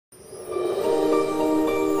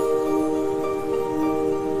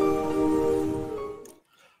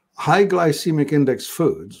High glycemic index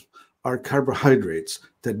foods are carbohydrates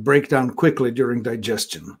that break down quickly during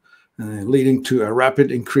digestion, leading to a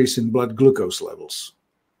rapid increase in blood glucose levels.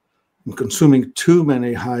 And consuming too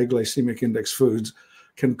many high glycemic index foods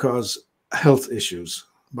can cause health issues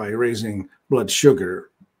by raising blood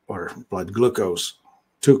sugar or blood glucose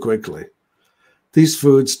too quickly. These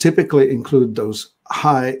foods typically include those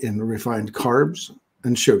high in refined carbs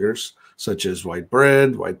and sugars, such as white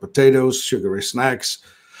bread, white potatoes, sugary snacks.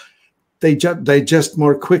 They digest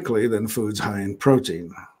more quickly than foods high in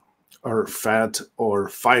protein or fat or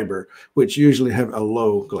fiber, which usually have a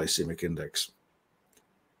low glycemic index.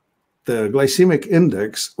 The glycemic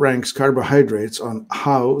index ranks carbohydrates on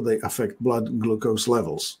how they affect blood glucose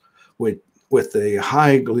levels, with the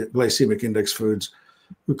high glycemic index foods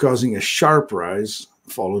causing a sharp rise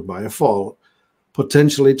followed by a fall,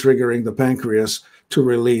 potentially triggering the pancreas to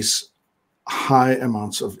release high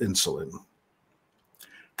amounts of insulin.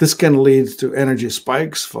 This can lead to energy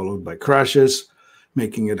spikes followed by crashes,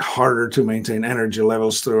 making it harder to maintain energy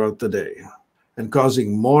levels throughout the day and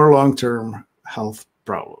causing more long-term health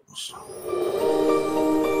problems.